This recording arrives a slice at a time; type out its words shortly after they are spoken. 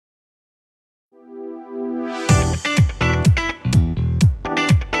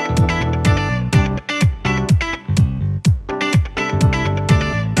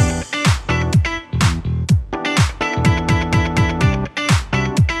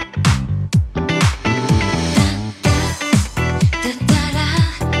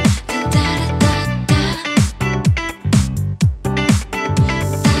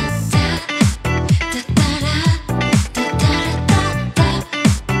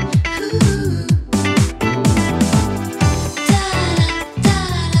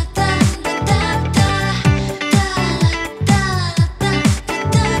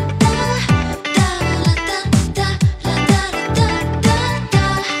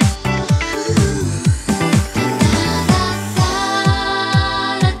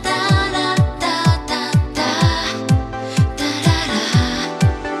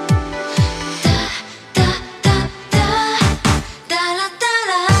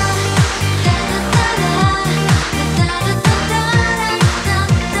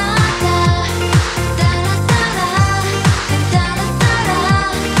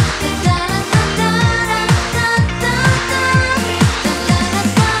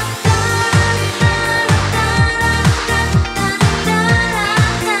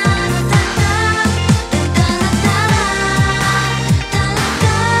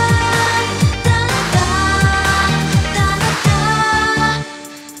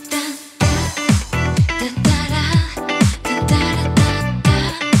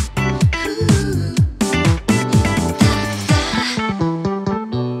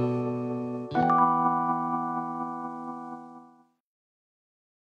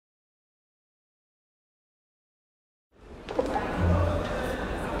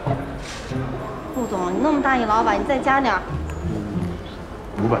陆总，你那么大一老板，你再加点。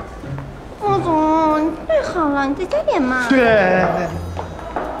500。陆总，你最好了，你再加点嘛。对。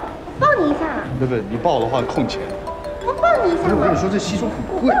抱你一下。不，你抱的话扣钱。我抱你一下。我跟你说，这西装很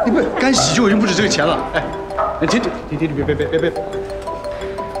贵，你不干洗就已经不止这个钱了。哎，停，别。别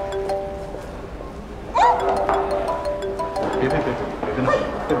跟他，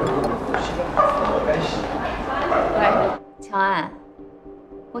西装我干洗。喂，乔安，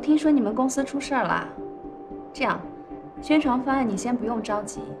我听说你们公司出事儿了，这样，宣传方案你先不用着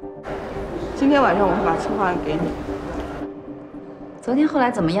急。今天晚上我会把策划案给你。昨天后来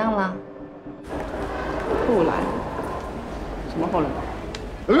怎么样了？后来？什么后来？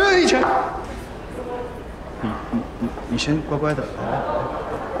一拳！你先乖乖的。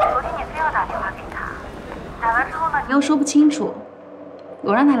昨天你非要打电话给他，打完之后呢，你又说不清楚，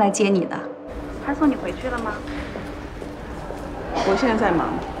我让他来接你的。他送你回去了吗？我现在在忙，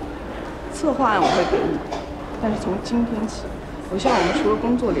策划案我会给你，但是从今天起，我希望我们除了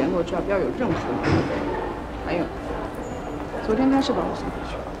工作联络之外，不要有任何联络。还有，昨天他是把我送回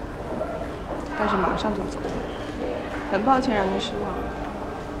去了，但是马上就走了，很抱歉让您失望了，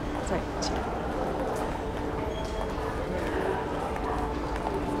再见。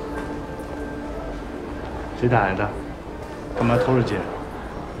谁打来的？干嘛偷着接？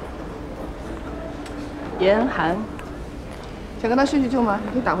严寒，想跟他叙叙旧吗？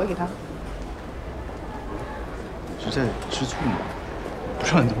你可以打回给他。是在吃醋吗？不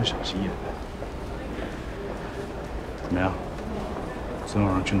让你这么小心眼。怎么样？昨天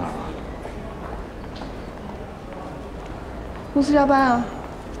晚上去哪儿了？公司加班啊，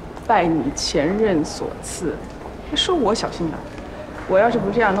拜你前任所赐。还说我小心眼，我要是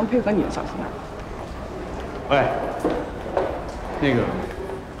不这样，能配合你的小心眼？喂，那个。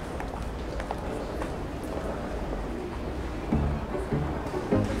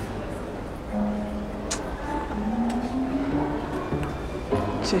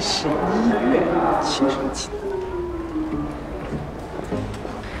这是1月亲手起的。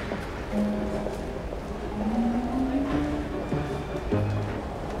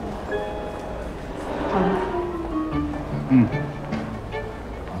好了。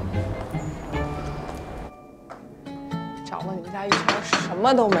找了你们家一圈，什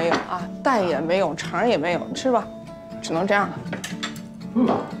么都没有啊，蛋也没有，肠也没有，你吃吧，只能这样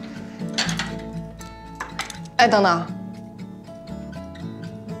了。哎，等等。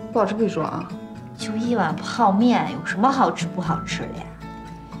不好吃可以说啊。就一碗泡面，有什么好吃不好吃的呀？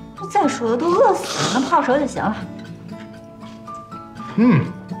再说了，都饿死了，能泡熟就行了。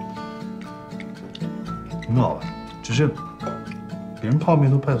挺好的，只是别人泡面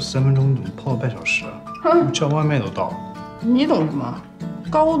都泡3分钟，怎么泡了半小时啊？叫外卖都到了。你懂什么？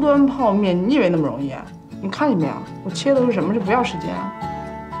高端泡面，你以为那么容易啊？你看见没有？我切的是什么？是不要时间啊。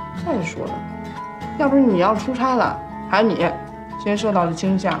再说了，要不是你要出差了，还有你今天受到了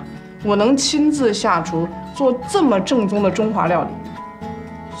惊吓，我能亲自下厨做这么正宗的中华料理。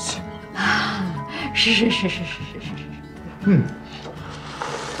是。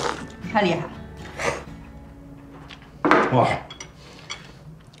太厉害了。哇，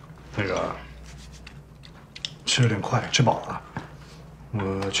那个吃有点快，吃饱了，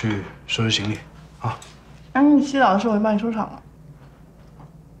我去收拾行李啊。哎，你洗澡的时候我就帮你收场了。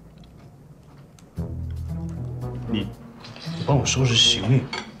你帮我收拾行李，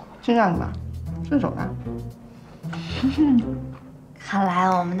先让你吧，顺手的。看来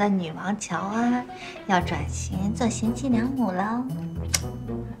我们的女王乔安要转型做贤妻良母了。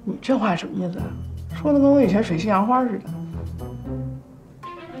你这话什么意思啊？说的跟我以前水性杨花似的。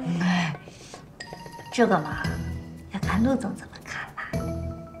哎，这个嘛，要看陆总怎么看啦。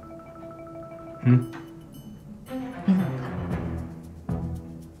你怎么看？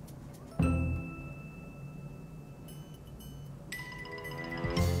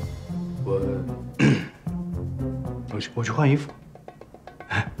我去换衣服，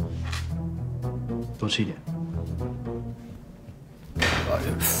多吃一点。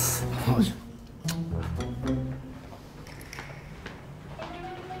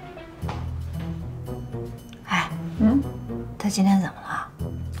哎，他今天怎么了？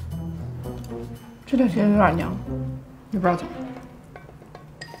这段时间有点娘，也不知道怎么了。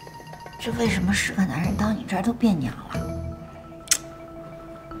这为什么是个男人到你这儿都变娘了？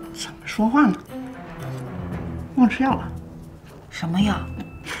怎么说话呢？忘吃药了。什么药？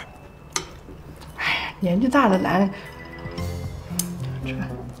哎呀，年纪大的男人，吃饭。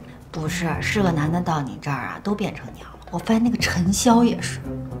不是，是个男的到你这儿啊，都变成娘了。我发现那个陈潇也是，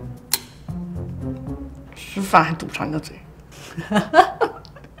吃饭还堵上你的嘴。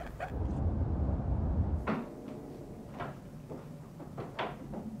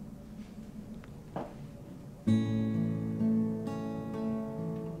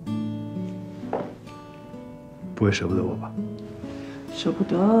不会舍不得我吧？舍不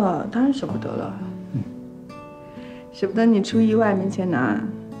得，当然舍不得了。舍不得你出意外没钱拿。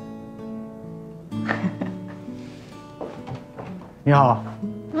你好，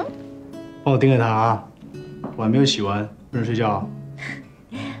帮我盯着他啊，碗没有洗完，不能睡觉啊。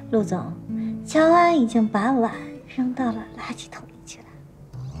陆总，乔安已经把碗扔到了垃圾桶里去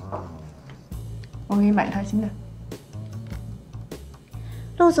了。我给你买一套新的。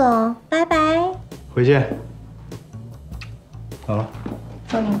陆总，拜拜。回见。好了。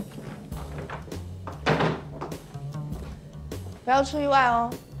照你。不要出意外哦，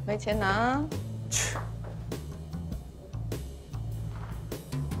没钱拿。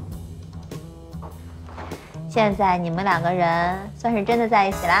现在你们2个人算是真的在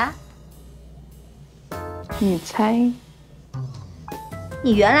一起啦？你猜？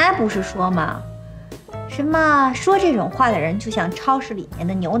你原来不是说吗？什么说这种话的人就像超市里面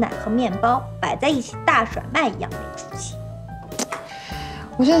的牛奶和面包摆在一起大甩卖一样没出息。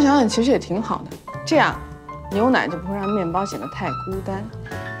我现在想想，其实也挺好的，这样牛奶就不会让面包显得太孤单。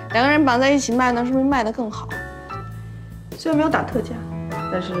2个人绑在一起卖呢，说明卖得更好。虽然没有打特价，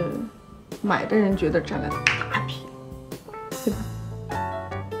但是买的人觉得占了大便宜，对吧？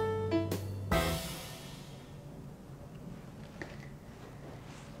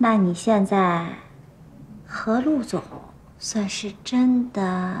那你现在和陆总算是真的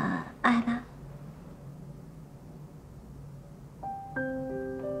爱了？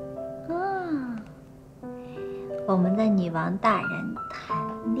我们的女王大人谈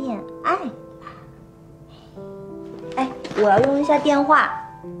恋爱了。哎，我要用一下电话。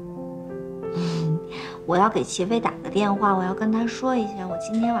我要给齐飞打个电话，我要跟他说一下，我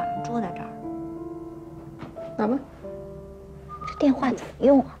今天晚上住在这儿。打吧。这电话怎么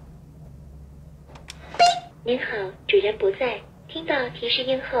用啊？您好，主人不在，听到提示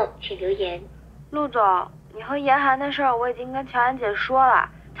音后请留言。陆总，你和严寒的事儿我已经跟乔安姐说了，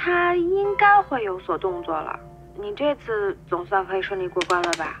她应该会有所动作了。你这次总算可以顺利过关了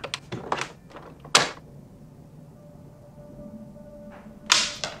吧？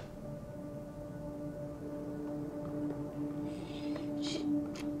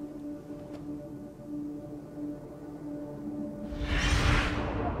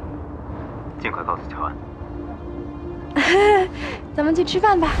尽快告诉乔安。咱们去吃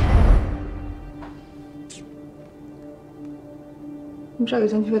饭吧。你不是要给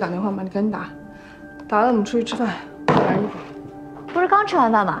江启飞打电话吗？你赶紧打，打了我们出去吃饭，换点衣服。不是刚吃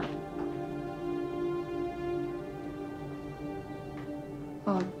完饭吗？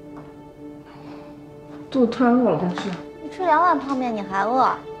肚子突然饿了，想吃。你吃2碗泡面，你还饿？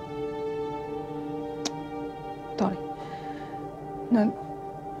道理。那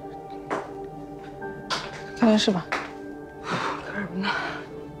看电视吧。看什么呢？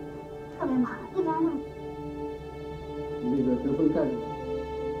特别忙，一边呢。那个得分干什么？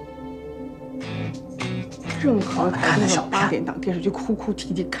正好看那种8点档电视剧，哭哭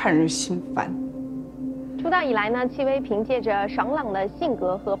啼啼，看人心烦。出道以来呢，戚薇凭借着爽朗的性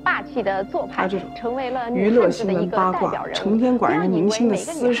格和霸气的做派，成为了娱乐新闻八卦，成天管人家明星的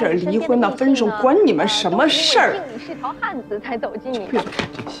私事，离婚到分手，管你们什么事儿？你是条汉子才走进你。别看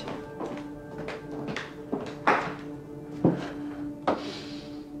这些。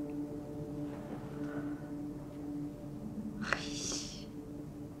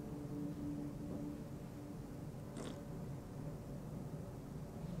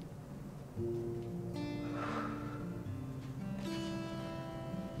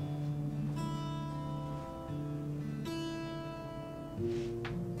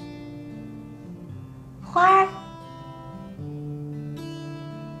花儿，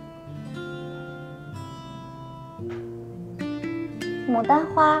牡丹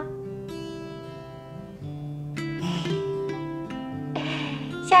花，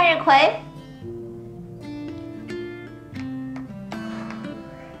向日葵，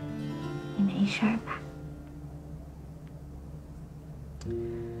你没事吧？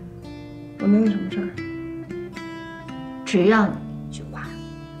我能有什么事儿？只要你一句话，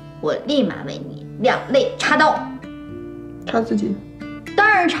我立马为你2肋插刀。插自己？当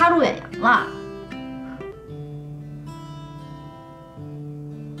然是插陆远阳了。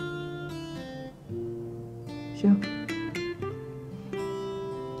行，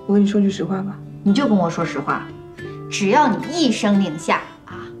我跟你说句实话吧。你就跟我说实话，只要你一声令下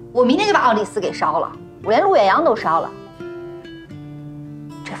啊，我明天就把奥丽丝给烧了，我连陆远阳都烧了。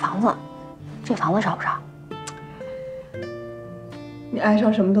这房子烧不烧？你爱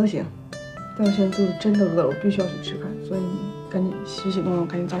烧什么都行，但我现在肚子真的饿了，我必须要去吃饭，所以你赶紧洗洗弄弄，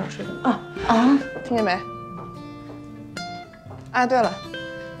赶紧早点睡吧。啊！听见没？哎，对了，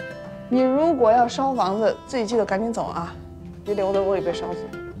你如果要烧房子，自己记得赶紧走啊，别留在窝里被烧死。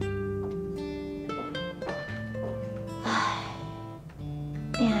唉，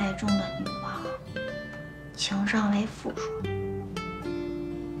恋爱中的女王，情商为负数，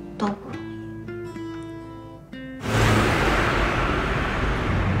都不容易。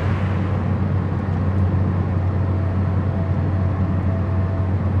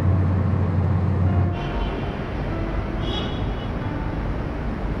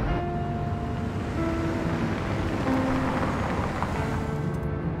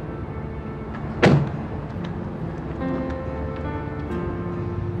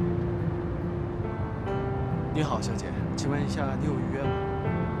你好，小姐，请问一下，你有预约吗？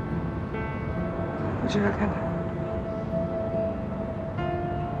我这边看看。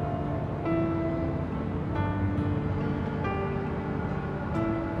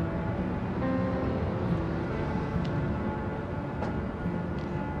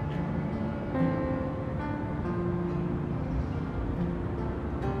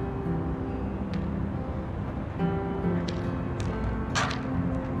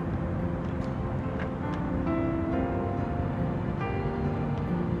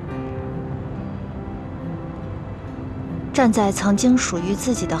站在曾经属于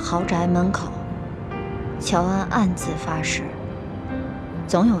自己的豪宅门口，乔安暗自发誓：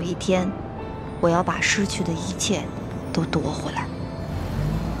总有一天，我要把失去的一切都夺回来。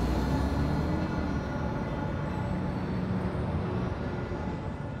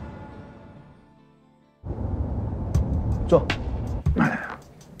坐，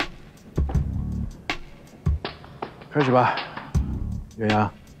开始吧，袁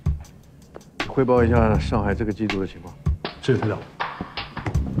洋，你汇报一下上海这个季度的情况。是副导。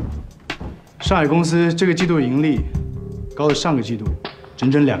上海公司这个季度盈利高了上个季度整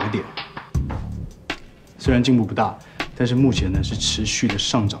整2个点，虽然进步不大，但是目前呢是持续的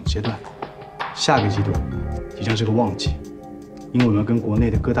上涨阶段。下个季度即将是个旺季，因为我们要跟国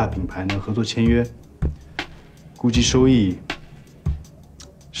内的各大品牌呢合作签约，估计收益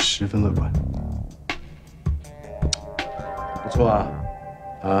十分乐观。不错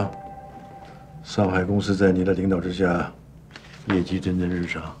啊，上海公司在你的领导之下，业绩蒸蒸日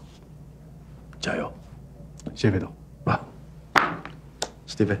上，加油！谢谢费总。啊，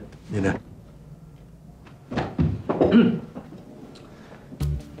史蒂芬，你呢？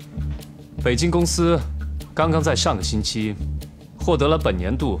北京公司刚刚在上个星期获得了本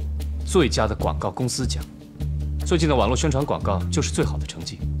年度最佳的广告公司奖，最近的网络宣传广告就是最好的成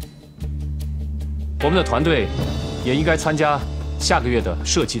绩。我们的团队也应该参加下个月的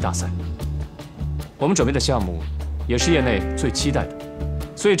设计大赛。我们准备的项目也是业内最期待的，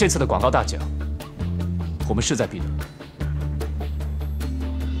所以这次的广告大奖，我们势在必得。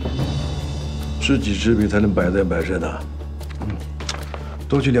知己知彼，才能百战百胜啊！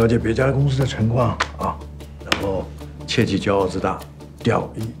多去了解别家公司的情况啊，然后切忌骄傲自大，掉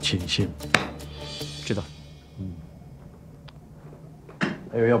以轻心。知道。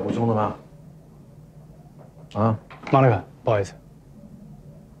还有要补充的吗？啊，马老板，不好意思，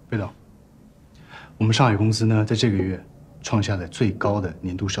费总，我们上海公司呢，在这个月创下了最高的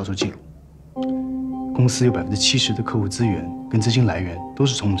年度销售记录。公司有70%的客户资源跟资金来源都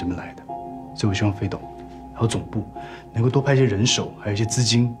是从我们这边来的，所以我希望费总还有总部能够多派一些人手，还有一些资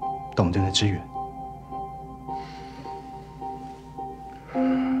金到我们这边来支援。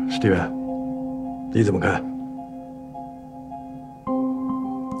史蒂文，你怎么看？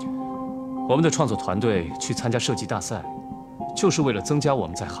我们的创作团队去参加设计大赛，就是为了增加我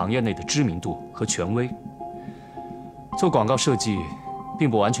们在行业内的知名度和权威。做广告设计，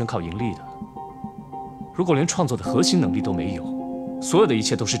并不完全靠盈利的。如果连创作的核心能力都没有，所有的一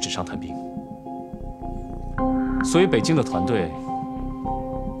切都是纸上谈兵。所以北京的团队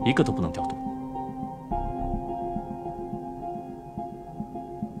一个都不能调动。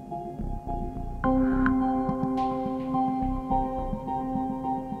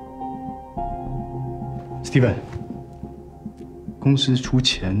Steven， 公司出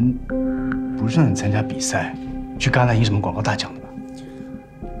钱不是让你参加比赛，去戛纳赢什么广告大奖的吧？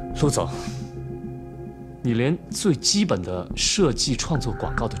陆总，你连最基本的设计创作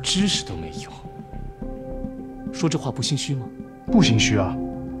广告的知识都没有，说这话不心虚吗？不心虚啊！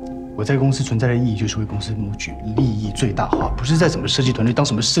我在公司存在的意义就是为公司谋取利益最大化，不是在什么设计团队当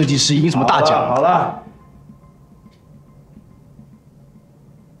什么设计师赢什么大奖。好了。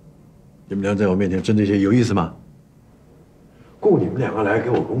你们俩在我面前争这些有意思吗？雇你们两个来给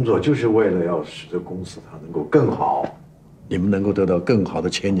我工作，就是为了要使得公司它能够更好，你们能够得到更好的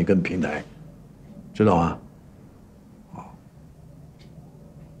前景跟平台，知道吗？好。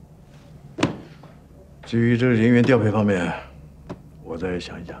至于这个人员调配方面，我再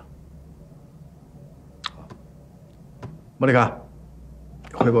想一想。莫妮卡，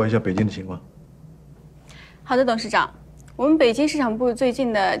汇报一下北京的情况。好的，董事长，我们北京市场部最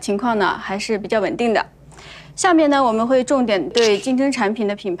近的情况呢还是比较稳定的。下面呢，我们会重点对竞争产品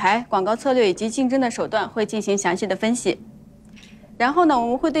的品牌、广告策略以及竞争的手段会进行详细的分析。然后呢，我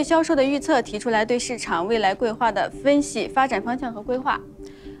们会对销售的预测提出来对市场未来规划的分析、发展方向和规划，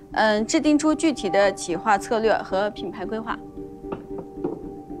制定出具体的企划策略和品牌规划。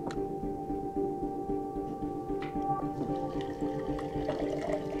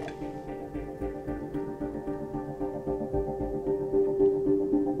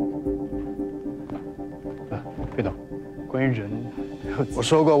费董，关于人，我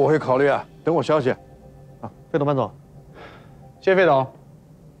说过我会考虑啊，等我消息。啊，费董班总，谢谢费董。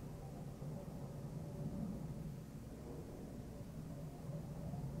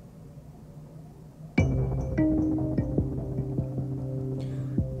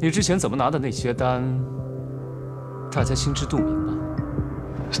你之前怎么拿的那些单，大家心知肚明吧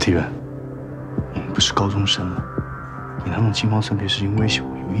 ？Steven， 我们不是高中生了，你那种鸡毛蒜皮事情威胁我，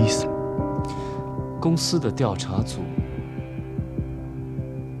有意思吗？公司的调查组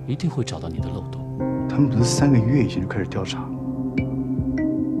一定会找到你的漏洞。他们不是3个月以前就开始调查，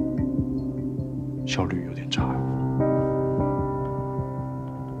效率有点差。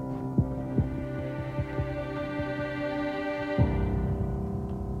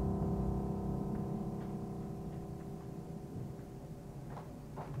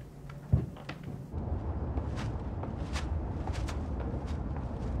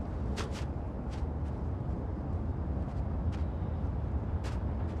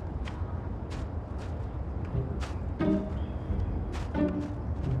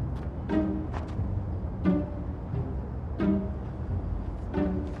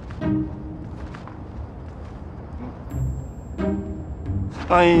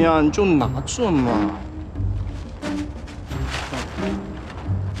哎呀，你就拿着嘛。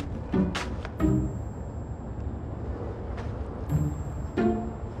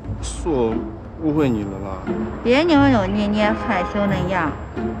是我误会你了啦。别扭扭捏捏、害羞那样，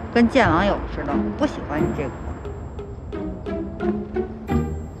跟见网友似的。不喜欢你这个。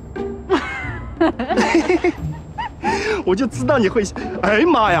我就知道你会。哎呀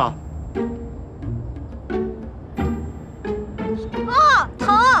妈呀！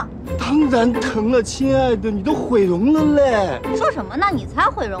当然疼了，亲爱的，你都毁容了嘞！说什么呢？你才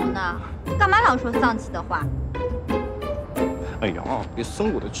毁容呢！干嘛老说丧气的话？哎呀，别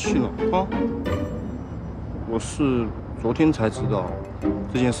生我的气了啊！我是昨天才知道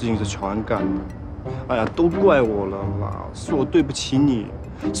这件事情是乔安干的。哎呀，都怪我了啦，是我对不起你，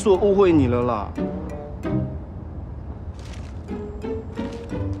是我误会你了啦。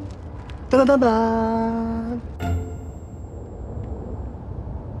当当当当。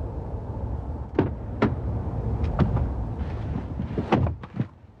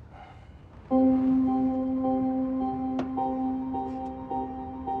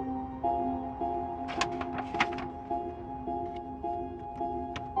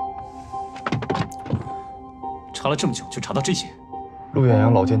查了这么久，就查到这些。陆远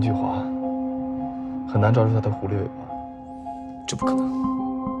洋老奸巨猾，很难抓住他的狐狸尾巴。这不可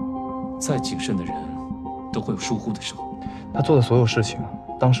能，再谨慎的人都会有疏忽的时候。他做的所有事情，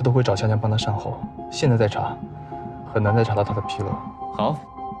当时都会找强强帮他善后。现在再查，很难再查到他的纰漏。好，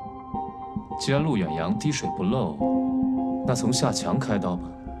既然陆远洋滴水不漏，那从下强开刀吧。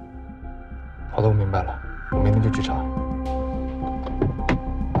好的，我明白了，我明天就去查。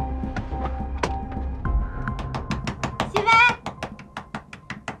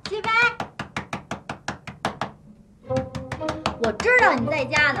我知道你在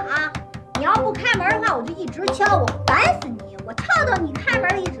家呢啊！你要不开门的话，我就一直敲，我烦死你！我敲到你开门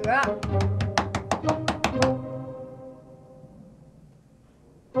为止。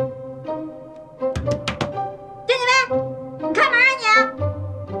丁姐妹，你开门啊你！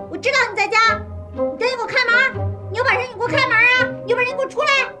我知道你在家，你赶紧给我开门！你有本事你给我开门啊！你有本事你给我出来！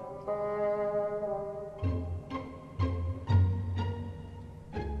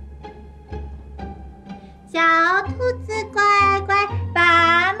小兔子乖乖，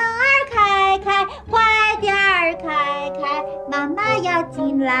把门儿开开，快点儿开开，妈妈要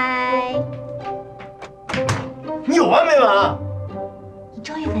进来。你有完没完？你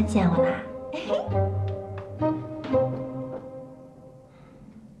终于发现我啦！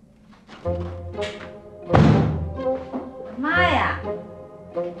妈呀！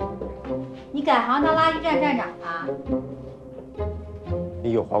你改行当垃圾站站长了？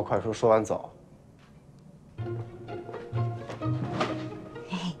你有话快说，说完走。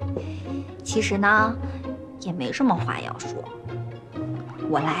其实呢，也没什么话要说。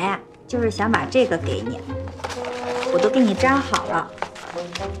我来啊，就是想把这个给你。我都给你粘好了。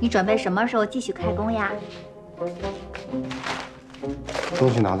你准备什么时候继续开工呀？东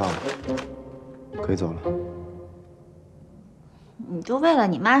西拿到了，可以走了。你就为了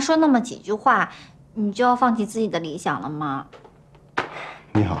你妈说那么几句话，你就要放弃自己的理想了吗？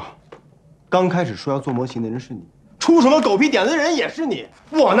你好，刚开始说要做模型的人是你，出什么狗屁点子的人也是你。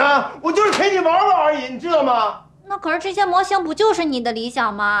我呢，我就是陪你玩玩而已，你知道吗？那可是这些模型不就是你的理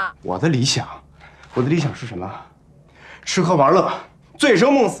想吗？我的理想是什么？吃喝玩乐，醉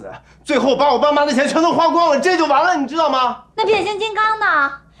生梦死，最后把我爸妈的钱全都花光了，这就完了，你知道吗？那变形金刚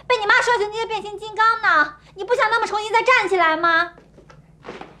呢？被你妈烧成那些变形金刚呢？你不想他们重新再站起来吗？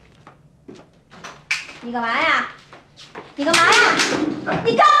你干嘛呀？你干嘛呀？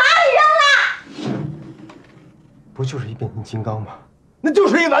你干嘛你扔了？不就是一变形金刚吗？那就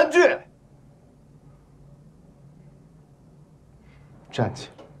是一玩具。站起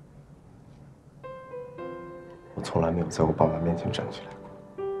来！我从来没有在我爸妈面前站起来。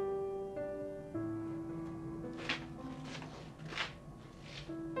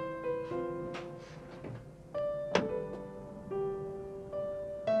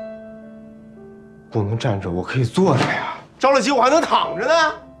不能站着，我可以坐着呀。着了急我还能躺着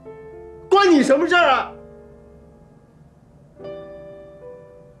呢，关你什么事儿啊？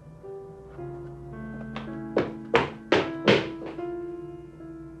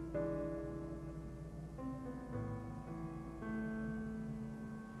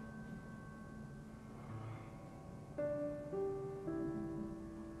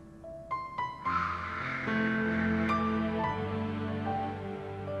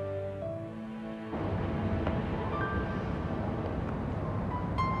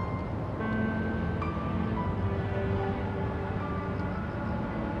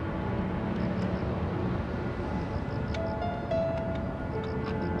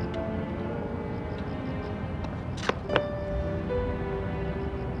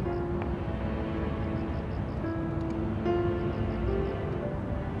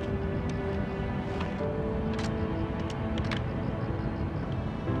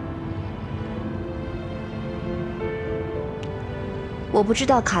我不知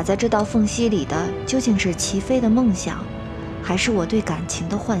道卡在这道缝隙里的究竟是齐飞的梦想，还是我对感情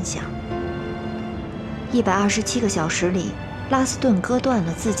的幻想。127个小时里，拉斯顿割断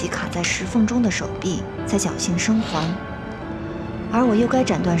了自己卡在石缝中的手臂，在侥幸生还。而我又该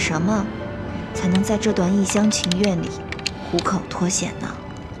斩断什么，才能在这段一厢情愿里虎口脱险呢？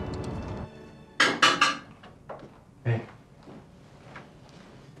哎，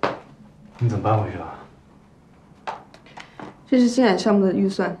你怎么搬回去了？这是新染项目的预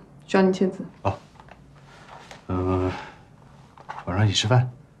算，需要你签字。哦，晚上一起吃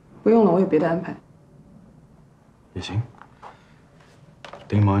饭？不用了，我有别的安排。也行。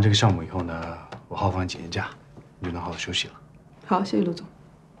等你忙完这个项目以后呢，我好放几天假，你就能好好休息了。好，谢谢陆总。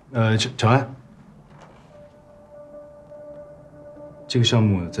乔安，这个项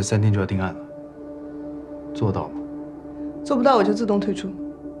目在3天就要定案了，做到吗？做不到我就自动退出。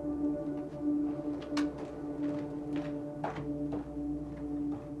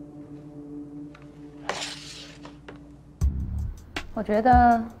我觉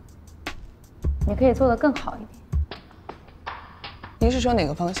得你可以做得更好一点。您是说哪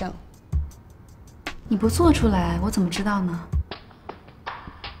个方向？你不做出来，我怎么知道呢？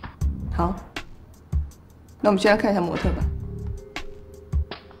好，那我们先来看一下模特吧。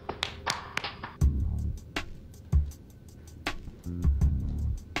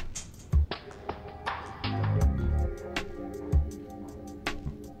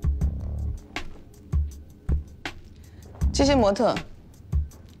这些模特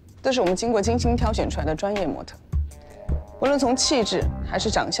都是我们经过精心挑选出来的专业模特，无论从气质还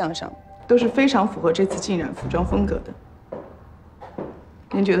是长相上，都是非常符合这次浸染服装风格的。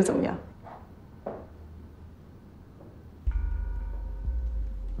您觉得怎么样？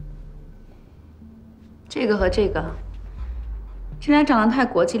这个和这个，这俩长得太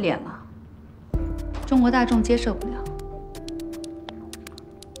国际脸了，中国大众接受不了。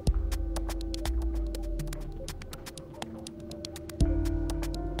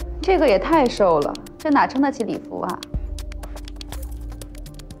这个也太瘦了，这哪撑得起礼服啊？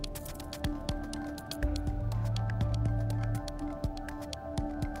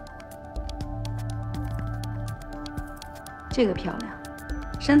这个漂亮，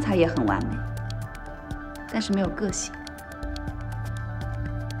身材也很完美，但是没有个性。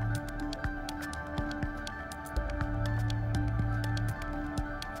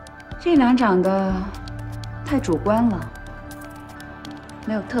这俩长得太主观了。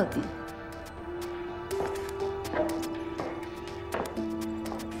没有特点。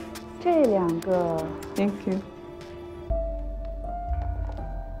这两个 ，Thank you。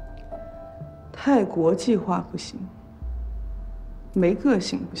太国际化不行，没个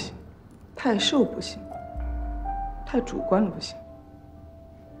性不行，太瘦不行，太主观了不行。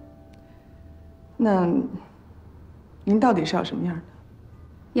那您到底是要什么样的？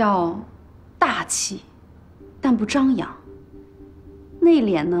要大气，但不张扬；内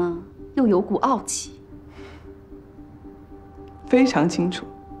敛呢，又有股傲气。非常清楚，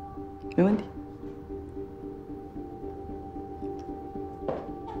没问题。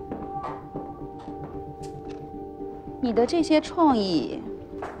你的这些创意，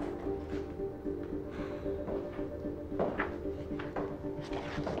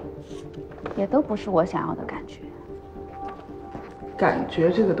也都不是我想要的感觉。感觉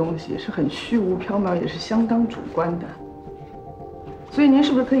这个东西是很虚无缥缈，也是相当主观的。所以您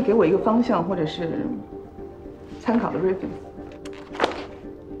是不是可以给我一个方向，或者是参考的 reference？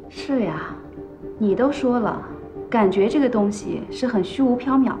 是呀，你都说了，感觉这个东西是很虚无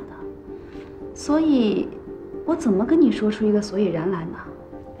缥缈的，所以我怎么跟你说出一个所以然来呢？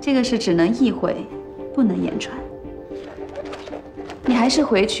这个是只能意会，不能言传。你还是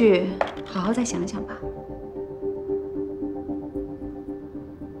回去好好再想想吧。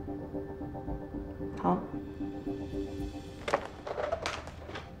好。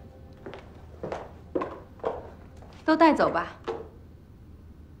都带走吧。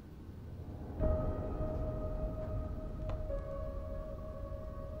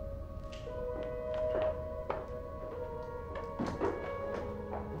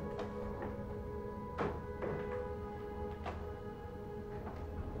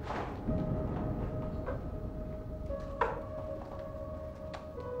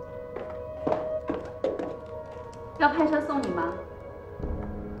要派车送你吗？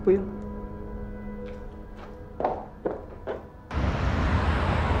不用。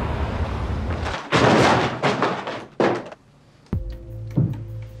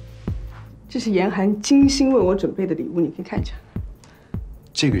这是严寒精心为我准备的礼物，你可以看一下。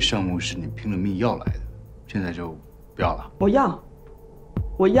这个项目是你拼了命要来的，现在就不要了。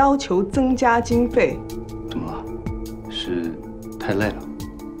我要求增加经费。怎么了？是太累了，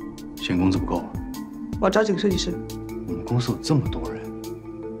嫌工资不够了？我要找几个设计师。我们公司有这么多人，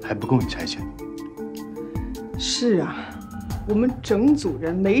还不够你差遣？是啊，我们整组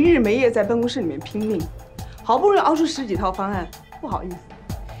人没日没夜在办公室里面拼命，好不容易熬出10几套方案，不好意思，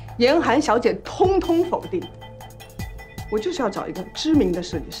严寒小姐通通否定。我就是要找一个知名的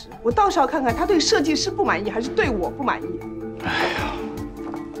设计师，我倒是要看看他对设计师不满意，还是对我不满意。哎呀，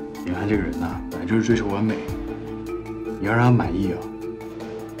严寒这个人呐，本来就是追求完美，你要让他满意啊，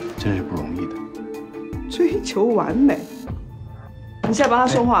真是不容易的。追求完美，你现在帮他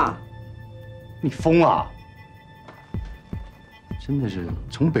说话？你疯了？真的是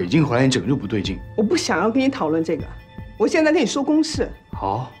从北京回来，你整个就不对劲。我不想要跟你讨论这个，我现在跟你说公事。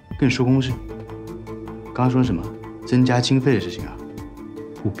好，跟你说公事。刚刚说什么？增加经费的事情啊？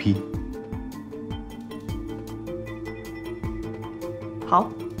不批。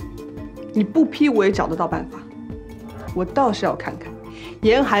好，你不批我也找得到办法。我倒是要看看，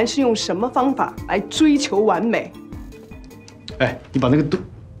严寒是用什么方法来追求完美。哎，你把那个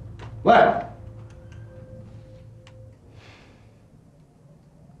喂。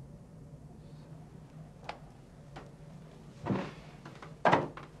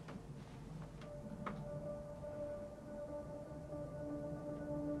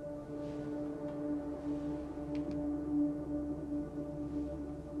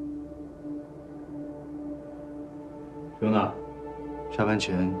刘娜，下班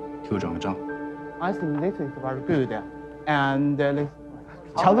前替我转个账。I think this is very good, and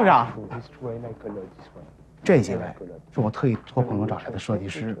乔组长，这几位是我特意托朋友找来的设计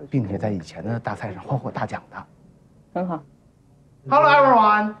师，并且在以前的大赛上获过大奖的。很好。Hello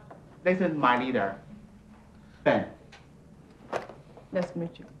everyone, this is my leader, Ben. Nice to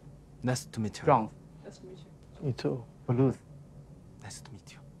meet you. Nice to meet you. John. Nice to meet you. Me too. Blues. Nice to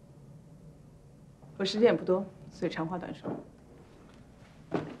meet you. 我时间也不多，所以长话短说。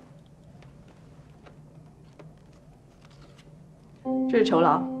这是酬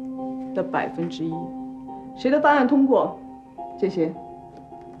劳的1%，谁的方案通过，这些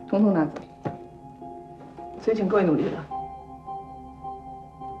统统拿走。所以请各位努力了，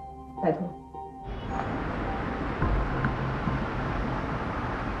拜托。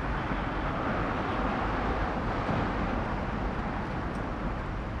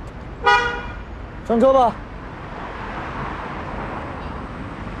上车吧。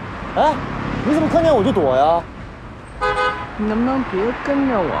哎，你怎么看见我就躲呀？你能不能别跟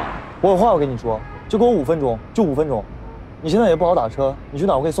着我？我有话要跟你说，就给我5分钟，就5分钟。你现在也不好打车，你去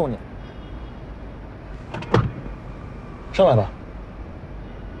哪我可以送你。上来吧。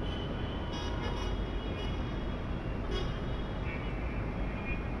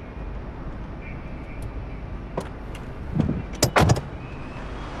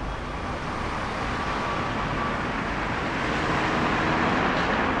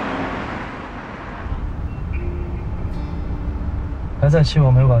在气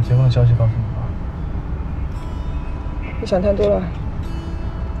我没有把结婚的消息告诉你吗？你想太多了。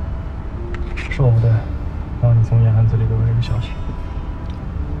是我不对，让你从严寒嘴里得到这个消息。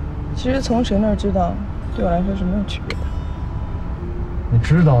其实从谁那儿知道，对我来说是没有区别的。你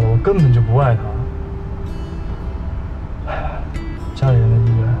知道的，我根本就不爱他。家里人的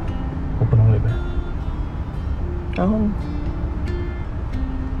意愿，我不能违背。然后呢？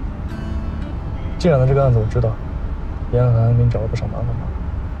静冉的这个案子我知道，严寒给你找了不少麻烦吧？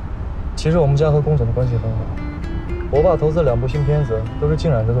其实我们家和龚总的关系很好，我爸投资2部新片子都是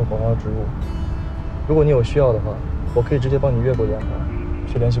静冉在做广告植入。如果你有需要的话，我可以直接帮你越过严寒，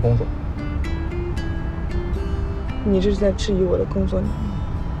去联系龚总。你这是在质疑我的工作能力？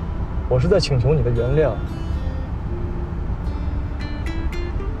我是在请求你的原谅。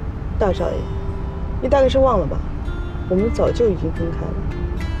大少爷，你大概是忘了吧？我们早就已经分开了。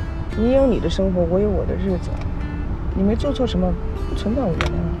你有你的生活，我有我的日子。你没做错什么，不存在我原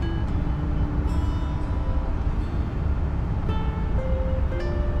谅你。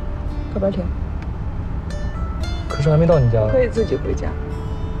快白天。可是还没到你家。可以自己回家。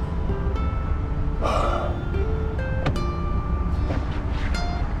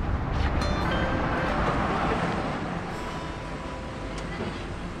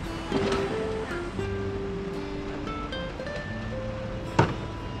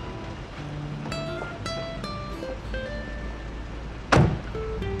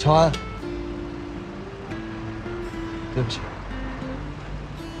乔安，对不起。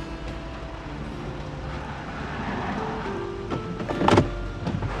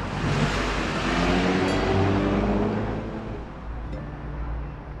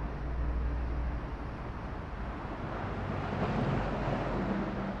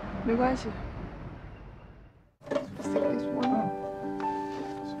没关系。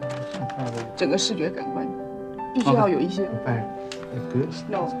整个视觉感官必须要有一些。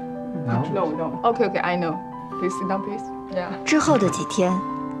No. Okay, I know. Please sit down, please. Yeah. 之后的几天，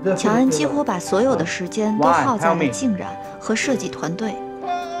乔安几乎把所有的时间都耗在了静冉和设计团队，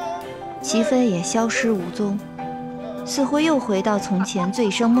齐飞也消失无踪，似乎又回到从前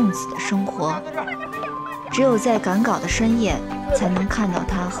醉生梦死的生活。只有在赶稿的深夜，才能看到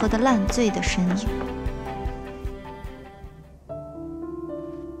他喝得烂醉的身影。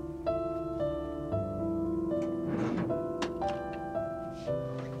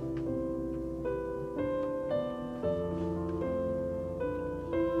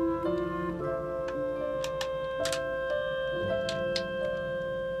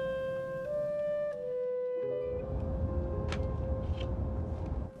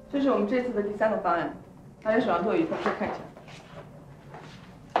这是我们这次的第3个方案，大家手上都有一份，可以看一下。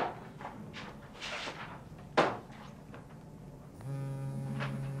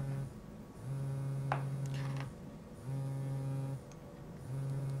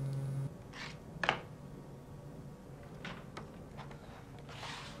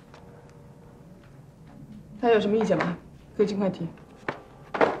大家有什么意见吗？可以尽快提。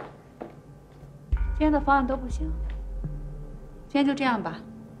今天的方案都不行，今天就这样吧。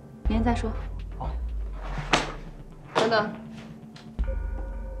明天再说。好。等等，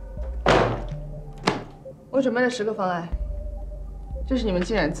我准备了10个方案，这是你们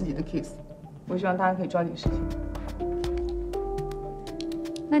静冉自己的 case， 我希望大家可以抓紧时间。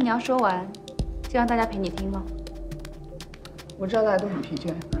那你要说完，就让大家陪你听吗？我知道大家都很疲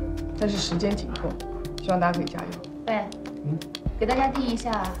倦，但是时间紧迫，希望大家可以加油。对，给大家订一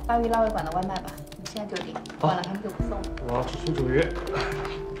下鲅鱼腊味馆的外卖吧，你现在就订，晚了他们就不送了。我要吃水煮鱼。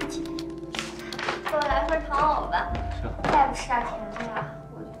给我来份糖藕吧，再不吃点甜的呀，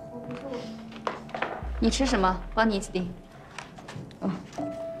我就 hold 不住了。你吃什么？帮你一起订。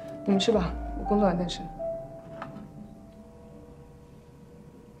你们吃吧，我工作完再吃。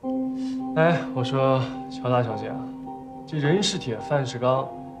哎，我说乔大小姐啊，这人是铁，饭是钢，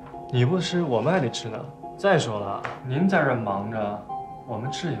你不吃，我们还得吃呢。再说了，您在这儿忙着，我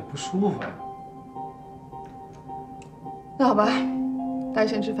们吃也不舒服呀。那好吧，大家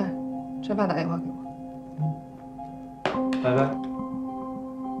先吃饭，吃完饭打电话给我。拜拜。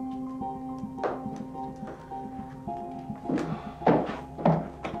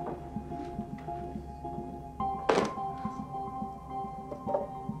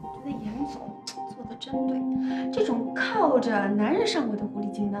觉得严总做的真对，这种靠着男人上位的狐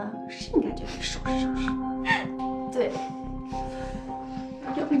狸精呢，是应该就得收拾收拾。对，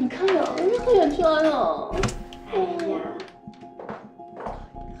要不你看呀，你好想穿哦。哎呀。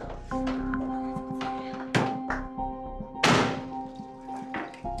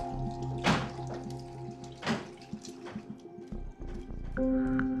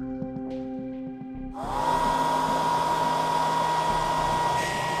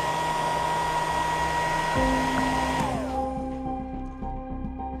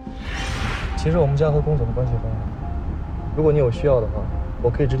其实我们家和龚总的关系很好，如果你有需要的话，我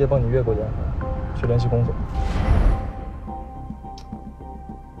可以直接帮你越过严寒，去联系龚总。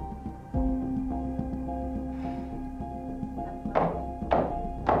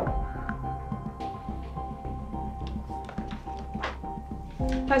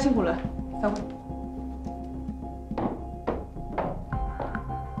太辛苦了，散会。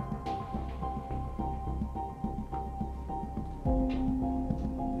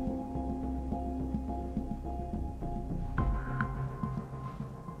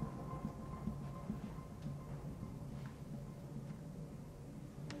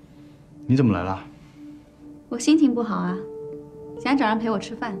你怎么来了？我心情不好啊，想找人陪我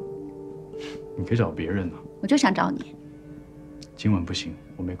吃饭。你可以找别人呢。我就想找你。今晚不行，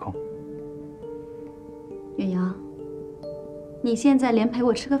我没空。远洋，你现在连陪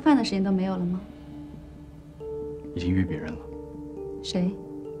我吃个饭的时间都没有了吗？已经约别人了。谁？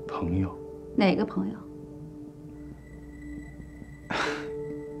朋友。哪个朋友？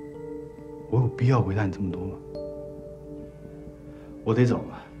我有必要回答你这么多吗？我得走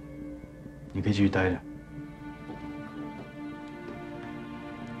了，你可以继续待着。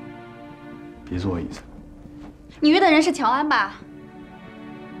别坐我椅子。你约的人是乔安吧？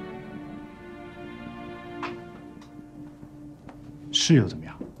是又怎么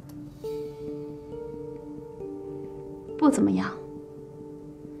样？不怎么样。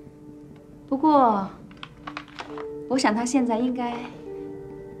不过，我想他现在应该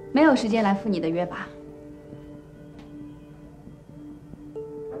没有时间来赴你的约吧。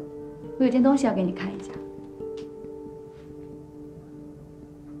我有件东西要给你看一下。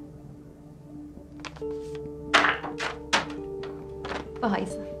不好意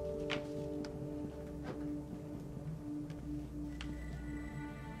思。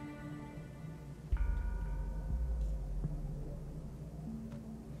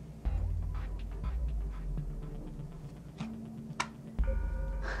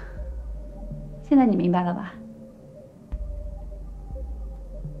现在你明白了吧？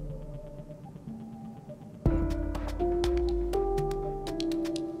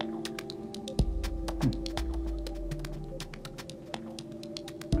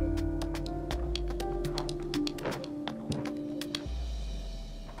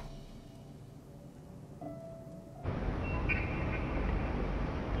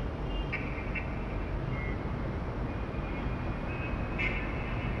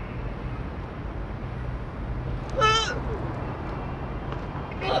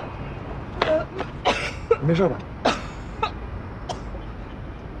你没事吧？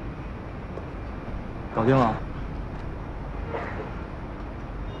搞定了。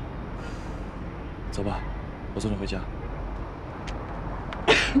走吧，我送你回家。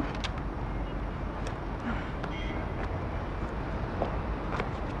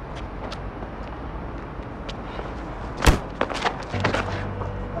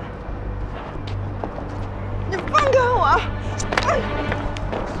你放开我！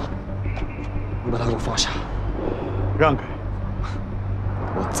你把他给我放下！让开！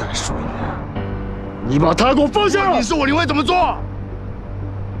我再说一遍，你把他给我放下！你是我，你会怎么做？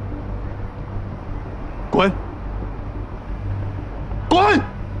滚！滚！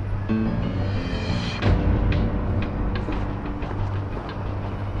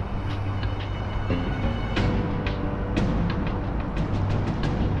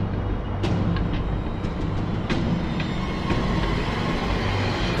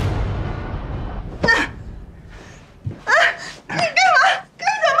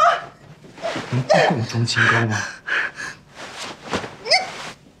共同清高吗？你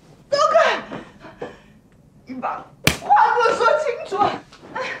走开！你把话给我说清楚。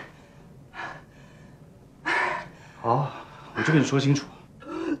好，我就跟你说清楚。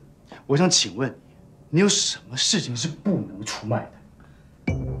我想请问你，你有什么事情是不能出卖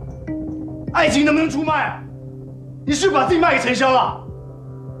的？爱情能不能出卖啊？你是不是把自己卖给陈潇了？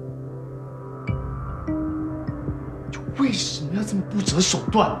就为什么要这么不择手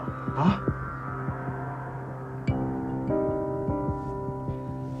段啊？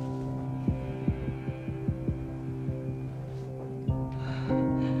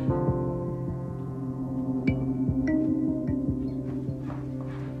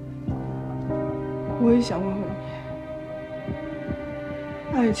我也想问问你，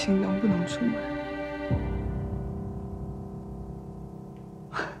爱情能不能出卖？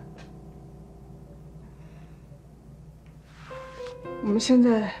我们现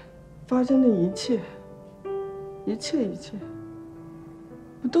在发生的一切，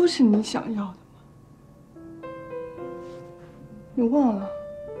不都是你想要的吗？你忘了？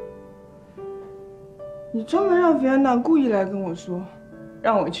你专门让菲安娜故意来跟我说，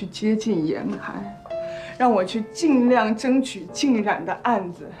让我去接近严寒，让我去尽量争取静然的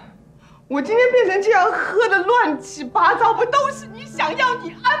案子。我今天变成这样，喝的乱七八糟，不都是你想要、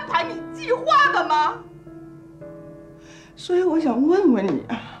你安排、你计划的吗？所以我想问问你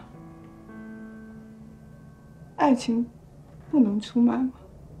啊，爱情不能出卖吗？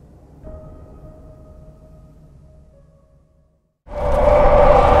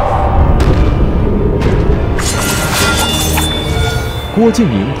郭敬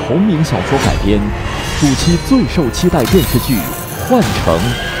明同名小说改编，暑期最受期待电视剧《幻城》，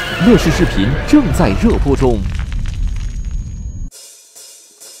乐视视频正在热播中。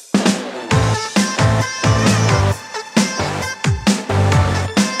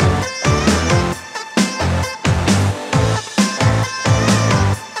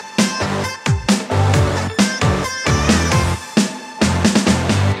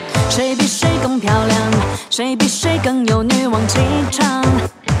谁比谁更漂亮？谁比谁更有女王气场？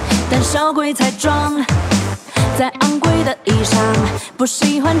胆小鬼才装，再昂贵的衣裳，不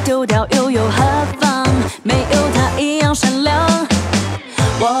喜欢丢掉又有何妨？没有他一样善良。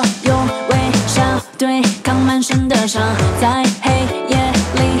我用微笑对抗满身的伤，在黑夜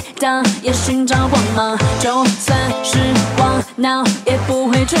里当也寻找光芒。就算失望，闹也不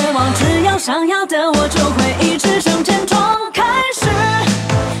会绝望。只要想要的，我就会一直向前冲。开始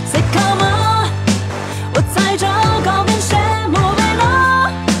 ，Say come on， 我踩着高跟鞋墓碑了。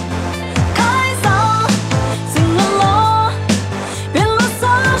开嗓 ，Sing along， 别啰嗦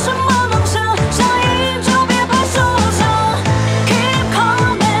什么梦想，想赢就别怕受伤。Keep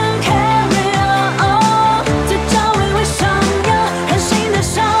calm and carry on， 嘴角微微上扬，任性的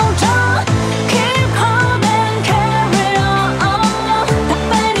嚣张。Keep calm and carry on， 打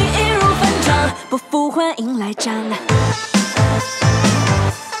败你易如反掌，不负欢迎来讲。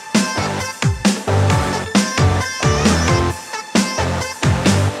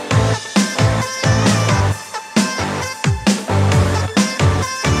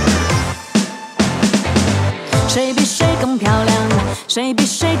谁比谁更漂亮？谁比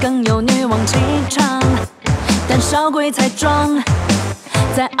谁更有女王气场？胆小鬼才装，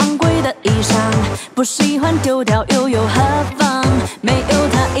再昂贵的衣裳，不喜欢丢掉又有何妨？没有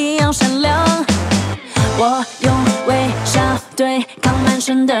他一样善良。我用微笑对抗满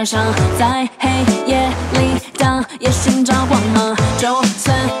身的伤，在黑夜里当也寻找光芒。就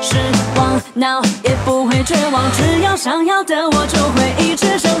算失望，闹也不会绝望。只要想要的，我就会一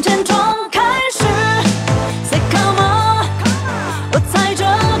直向前冲。开始 ，Say come on， 我踩着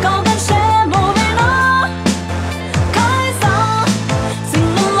高跟鞋墓碑了。开嗓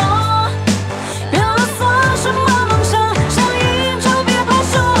 ，Sing along， 别啰嗦什么梦想，想赢就别怕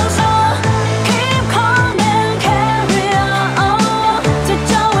受伤。Keep calm and carry on， 嘴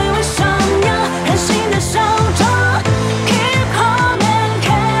角微微上扬，任性的嚣张。Keep calm and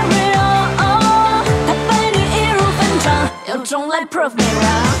carry on， 打败你易如反掌，有种来 prove me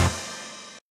wrong。